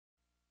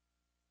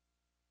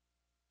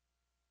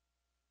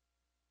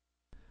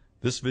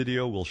This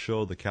video will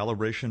show the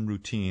calibration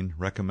routine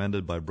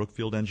recommended by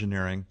Brookfield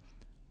Engineering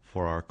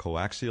for our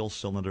coaxial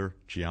cylinder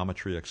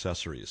geometry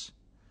accessories.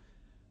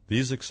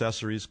 These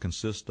accessories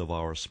consist of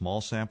our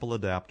small sample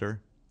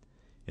adapter,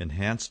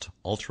 enhanced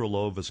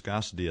ultra-low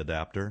viscosity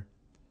adapter,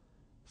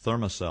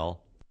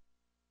 thermocell,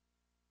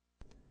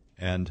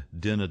 and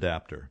DIN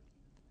adapter.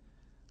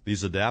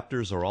 These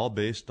adapters are all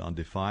based on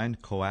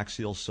defined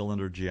coaxial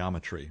cylinder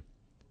geometry.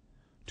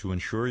 To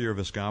ensure your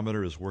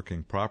viscometer is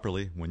working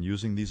properly when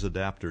using these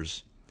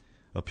adapters,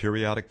 a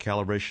periodic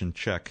calibration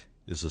check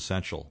is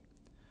essential.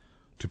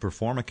 To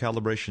perform a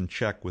calibration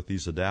check with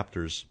these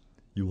adapters,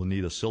 you will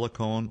need a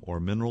silicone or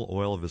mineral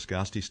oil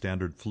viscosity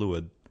standard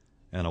fluid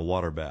and a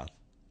water bath.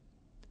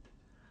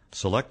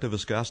 Select a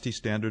viscosity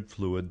standard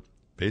fluid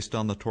based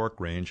on the torque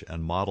range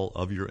and model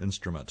of your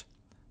instrument,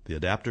 the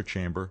adapter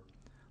chamber,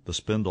 the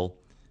spindle,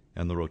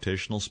 and the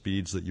rotational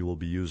speeds that you will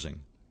be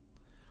using.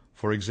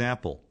 For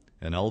example,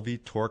 an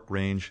LV torque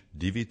range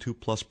DV2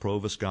 Plus Pro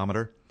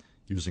viscometer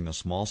using a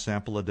small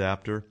sample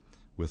adapter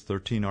with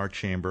 13R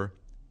chamber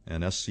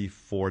and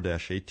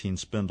SC4-18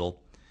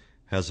 spindle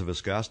has a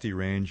viscosity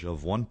range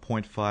of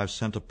 1.5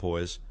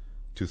 centipoise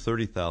to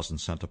 30,000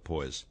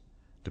 centipoise,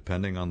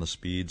 depending on the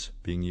speeds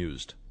being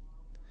used.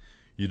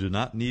 You do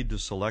not need to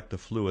select a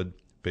fluid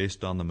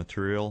based on the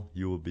material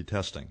you will be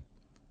testing.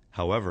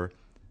 However,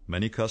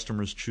 many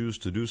customers choose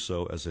to do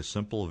so as a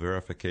simple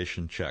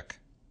verification check.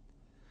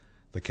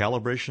 The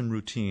calibration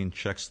routine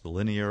checks the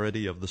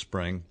linearity of the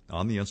spring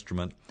on the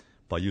instrument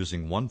by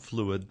using one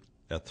fluid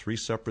at 3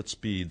 separate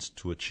speeds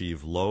to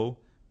achieve low,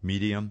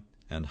 medium,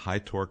 and high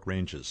torque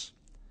ranges.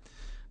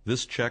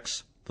 This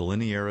checks the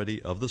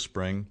linearity of the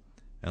spring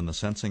and the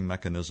sensing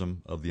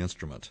mechanism of the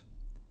instrument.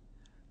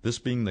 This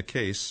being the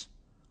case,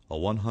 a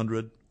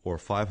 100 or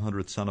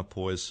 500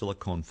 centipoise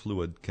silicone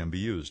fluid can be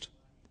used.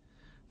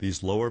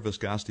 These lower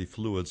viscosity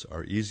fluids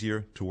are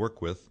easier to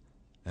work with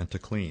and to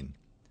clean.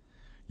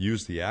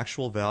 Use the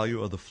actual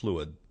value of the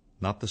fluid,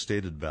 not the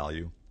stated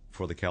value,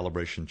 for the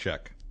calibration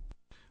check.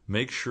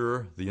 Make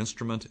sure the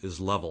instrument is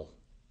level.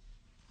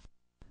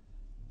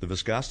 The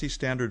viscosity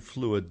standard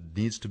fluid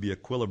needs to be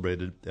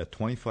equilibrated at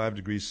 25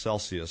 degrees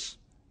Celsius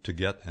to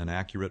get an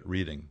accurate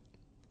reading.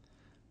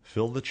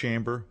 Fill the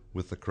chamber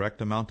with the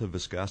correct amount of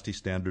viscosity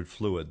standard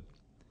fluid.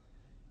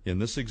 In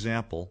this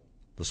example,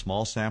 the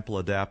small sample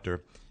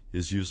adapter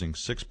is using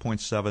 6.7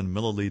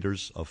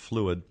 milliliters of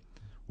fluid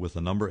with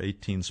a number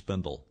 18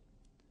 spindle.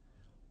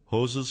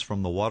 Hoses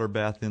from the water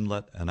bath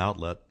inlet and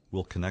outlet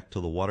will connect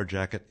to the water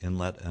jacket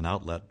inlet and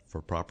outlet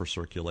for proper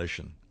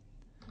circulation.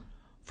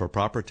 For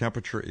proper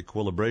temperature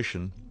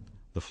equilibration,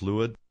 the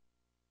fluid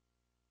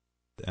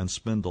and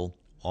spindle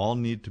all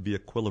need to be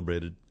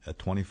equilibrated at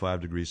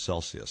 25 degrees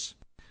Celsius.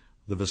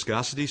 The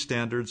viscosity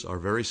standards are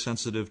very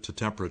sensitive to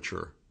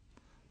temperature.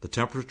 The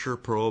temperature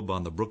probe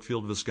on the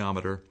Brookfield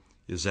viscometer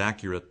is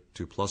accurate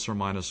to plus or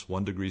minus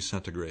 1 degree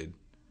centigrade.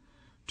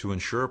 To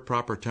ensure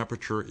proper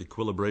temperature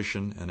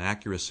equilibration and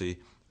accuracy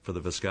for the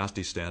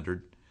viscosity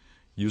standard,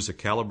 use a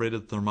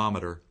calibrated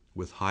thermometer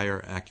with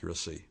higher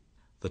accuracy.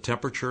 The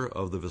temperature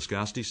of the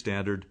viscosity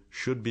standard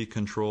should be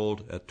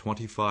controlled at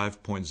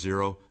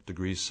 25.0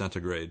 degrees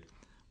centigrade,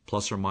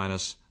 plus or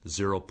minus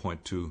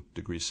 0.2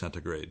 degrees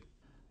centigrade.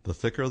 The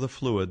thicker the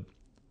fluid,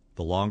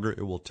 the longer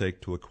it will take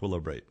to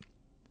equilibrate.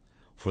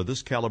 For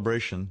this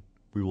calibration,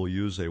 we will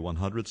use a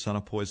 100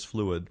 centipoise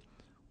fluid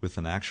with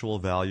an actual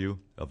value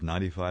of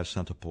 95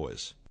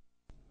 centipoise.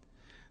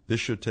 This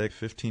should take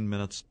 15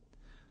 minutes.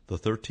 The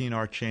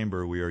 13R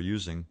chamber we are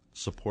using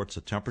supports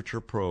a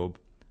temperature probe,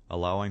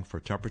 allowing for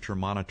temperature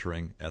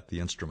monitoring at the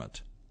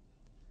instrument.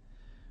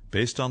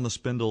 Based on the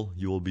spindle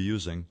you will be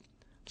using,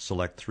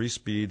 select 3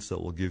 speeds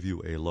that will give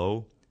you a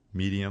low,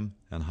 medium,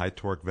 and high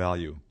torque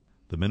value.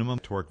 The minimum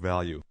torque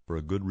value for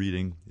a good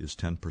reading is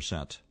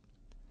 10%.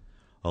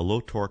 A low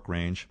torque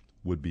range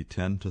would be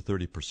 10 to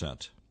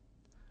 30%.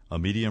 A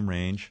medium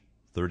range,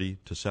 30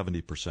 to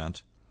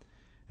 70%,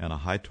 and a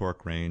high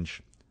torque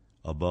range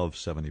above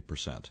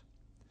 70%.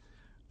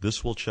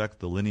 This will check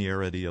the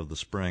linearity of the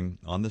spring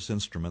on this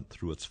instrument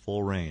through its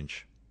full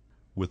range.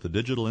 With the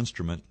digital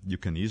instrument, you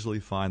can easily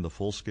find the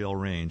full-scale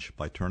range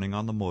by turning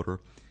on the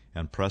motor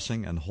and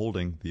pressing and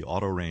holding the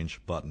auto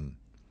range button.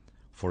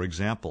 For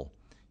example,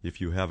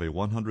 if you have a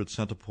 100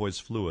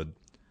 centipoise fluid,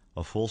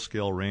 a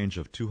full-scale range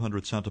of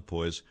 200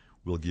 centipoise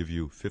will give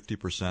you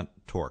 50%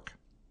 torque.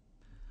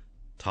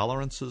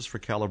 Tolerances for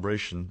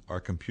calibration are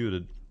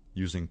computed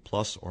using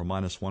plus or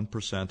minus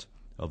 1%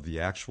 of the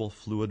actual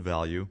fluid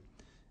value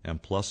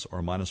and plus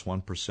or minus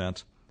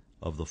 1%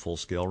 of the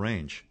full-scale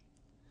range.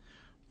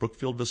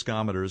 Brookfield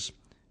viscometers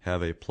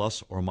have a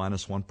plus or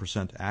minus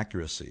 1%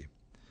 accuracy,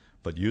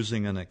 but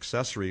using an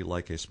accessory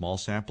like a small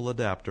sample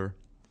adapter,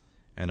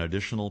 an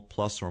additional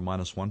plus or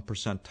minus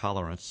 1%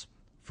 tolerance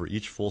for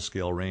each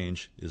full-scale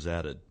range is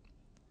added.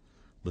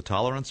 The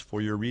tolerance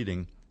for your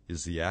reading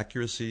is the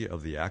accuracy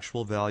of the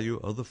actual value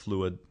of the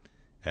fluid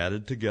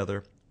added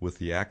together with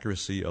the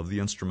accuracy of the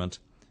instrument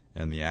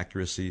and the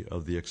accuracy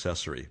of the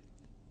accessory,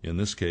 in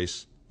this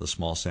case, the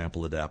small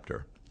sample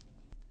adapter.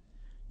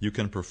 You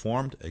can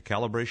perform a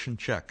calibration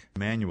check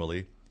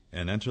manually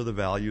and enter the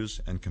values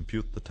and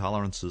compute the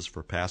tolerances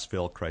for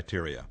pass-fail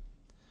criteria.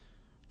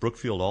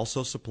 Brookfield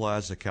also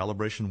supplies a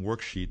calibration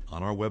worksheet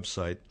on our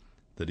website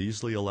that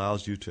easily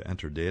allows you to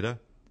enter data,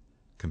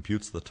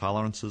 computes the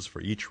tolerances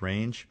for each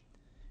range,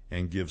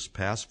 and gives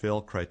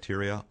pass-fail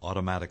criteria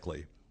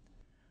automatically.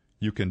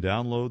 You can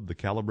download the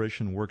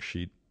calibration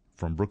worksheet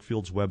from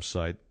Brookfield's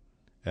website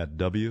at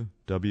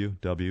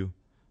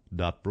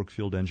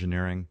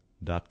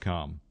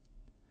www.brookfieldengineering.com.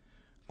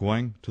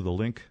 Going to the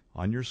link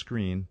on your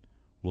screen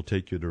will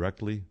take you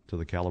directly to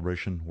the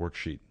calibration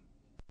worksheet.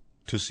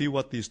 To see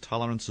what these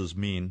tolerances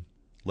mean,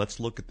 let's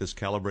look at this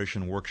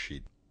calibration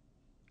worksheet.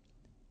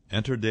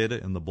 Enter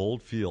data in the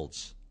bold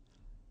fields.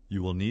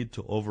 You will need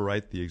to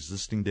overwrite the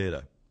existing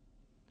data.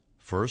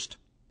 First,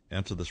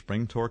 enter the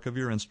spring torque of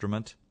your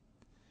instrument.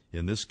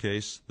 In this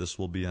case, this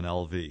will be an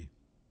LV.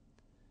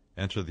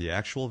 Enter the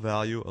actual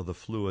value of the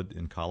fluid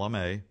in column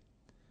A.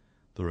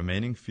 The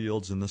remaining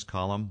fields in this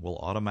column will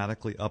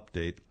automatically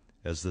update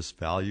as this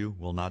value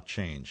will not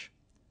change.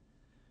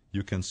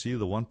 You can see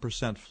the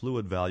 1%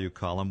 fluid value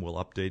column will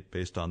update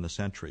based on this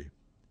entry.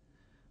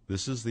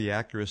 This is the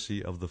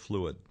accuracy of the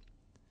fluid.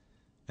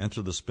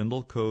 Enter the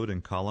spindle code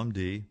in column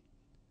D.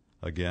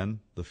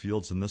 Again, the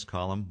fields in this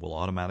column will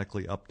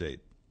automatically update.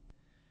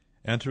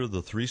 Enter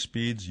the 3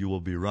 speeds you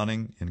will be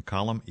running in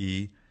column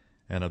E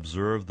and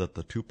observe that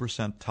the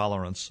 2%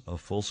 tolerance of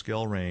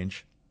full-scale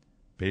range,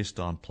 based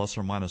on plus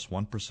or minus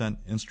 1%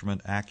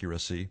 instrument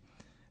accuracy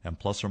and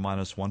plus or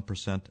minus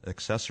 1%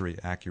 accessory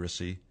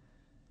accuracy,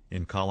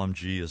 in column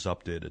G is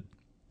updated.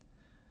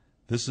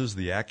 This is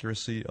the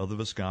accuracy of the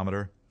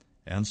viscometer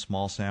and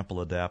small sample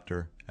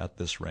adapter at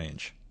this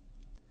range.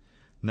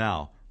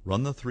 Now,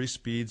 run the 3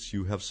 speeds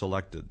you have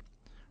selected.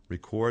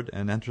 Record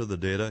and enter the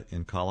data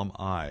in column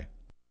I.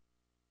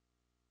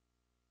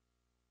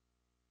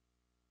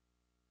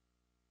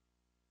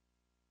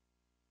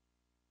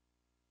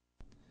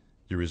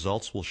 Your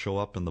results will show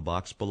up in the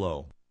box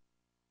below.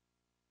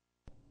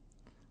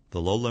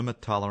 The low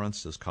limit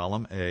tolerance is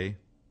column A,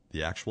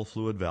 the actual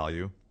fluid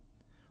value,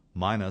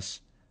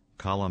 minus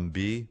column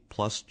B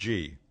plus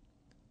G,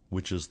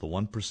 which is the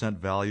 1%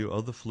 value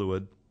of the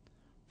fluid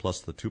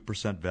plus the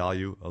 2%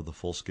 value of the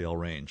full-scale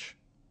range.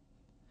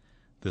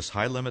 This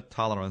high limit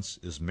tolerance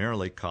is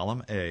merely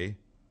column A,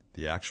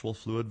 the actual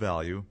fluid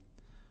value,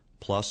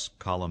 plus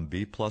column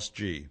B plus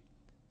G,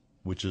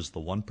 which is the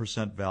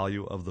 1%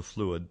 value of the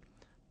fluid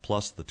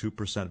plus the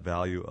 2%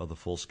 value of the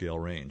full-scale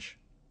range.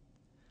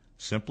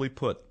 Simply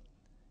put,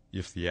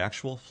 if the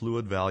actual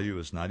fluid value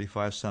is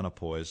 95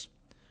 centipoise,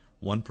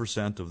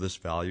 1% of this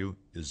value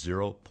is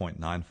 0.95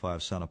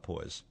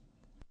 centipoise.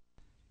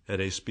 At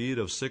a speed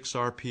of 6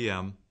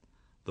 RPM,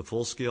 the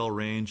full-scale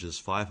range is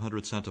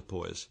 500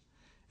 centipoise,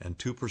 and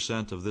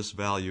 2% of this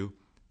value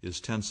is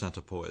 10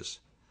 centipoise.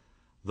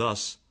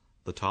 Thus,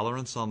 the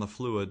tolerance on the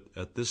fluid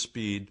at this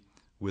speed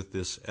with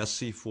this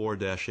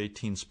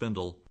SC4-18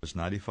 spindle is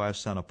 95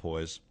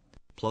 centipoise,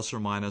 plus or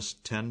minus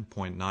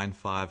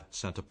 10.95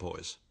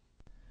 centipoise.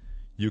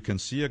 You can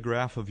see a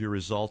graph of your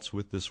results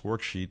with this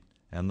worksheet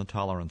and the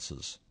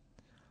tolerances.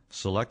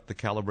 Select the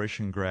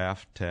Calibration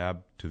Graph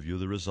tab to view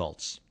the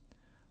results.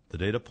 The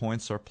data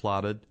points are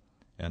plotted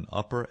and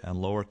upper and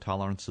lower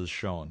tolerances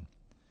shown.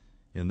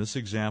 In this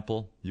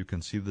example, you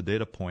can see the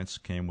data points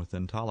came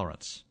within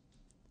tolerance.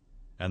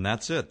 And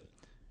that's it.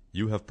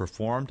 You have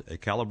performed a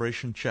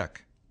calibration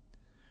check.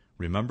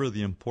 Remember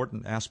the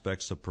important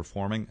aspects of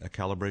performing a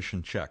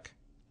calibration check: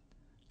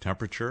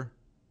 temperature,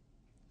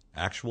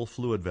 actual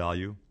fluid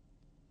value,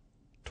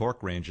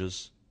 torque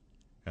ranges,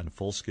 and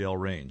full-scale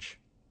range.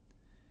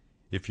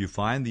 If you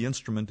find the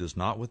instrument is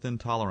not within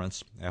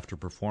tolerance after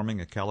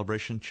performing a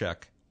calibration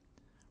check,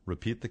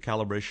 repeat the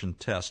calibration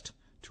test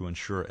to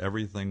ensure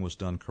everything was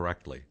done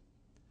correctly.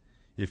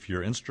 If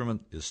your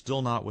instrument is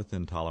still not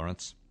within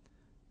tolerance,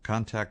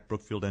 contact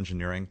Brookfield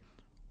Engineering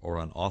or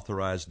an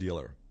authorized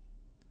dealer.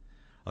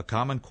 A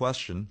common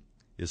question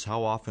is,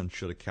 how often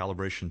should a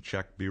calibration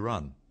check be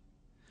run?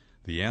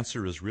 The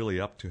answer is really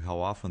up to how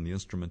often the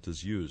instrument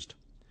is used.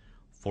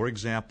 For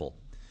example,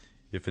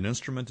 if an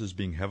instrument is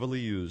being heavily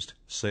used,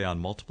 say on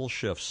multiple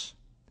shifts,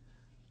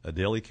 a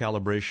daily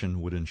calibration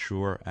would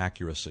ensure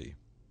accuracy.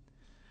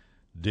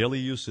 Daily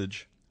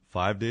usage,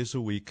 5 days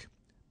a week,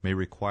 may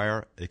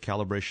require a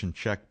calibration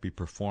check be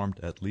performed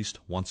at least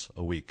once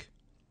a week.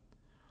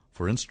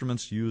 For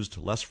instruments used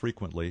less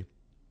frequently,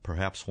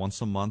 perhaps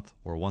once a month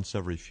or once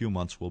every few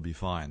months will be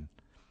fine.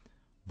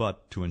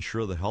 But to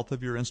ensure the health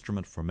of your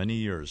instrument for many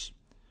years,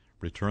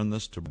 return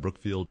this to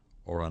Brookfield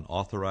or an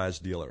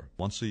authorized dealer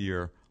once a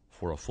year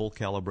for a full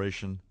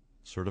calibration,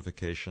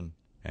 certification,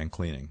 and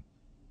cleaning.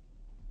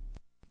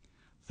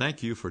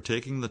 Thank you for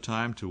taking the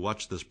time to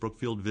watch this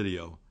Brookfield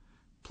video.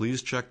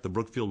 Please check the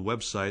Brookfield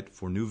website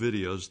for new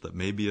videos that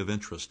may be of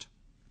interest.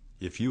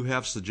 If you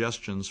have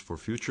suggestions for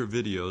future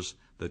videos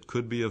that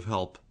could be of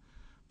help,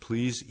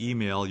 please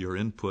email your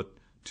input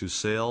to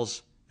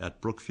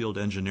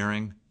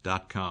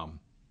sales@brookfieldengineering.com.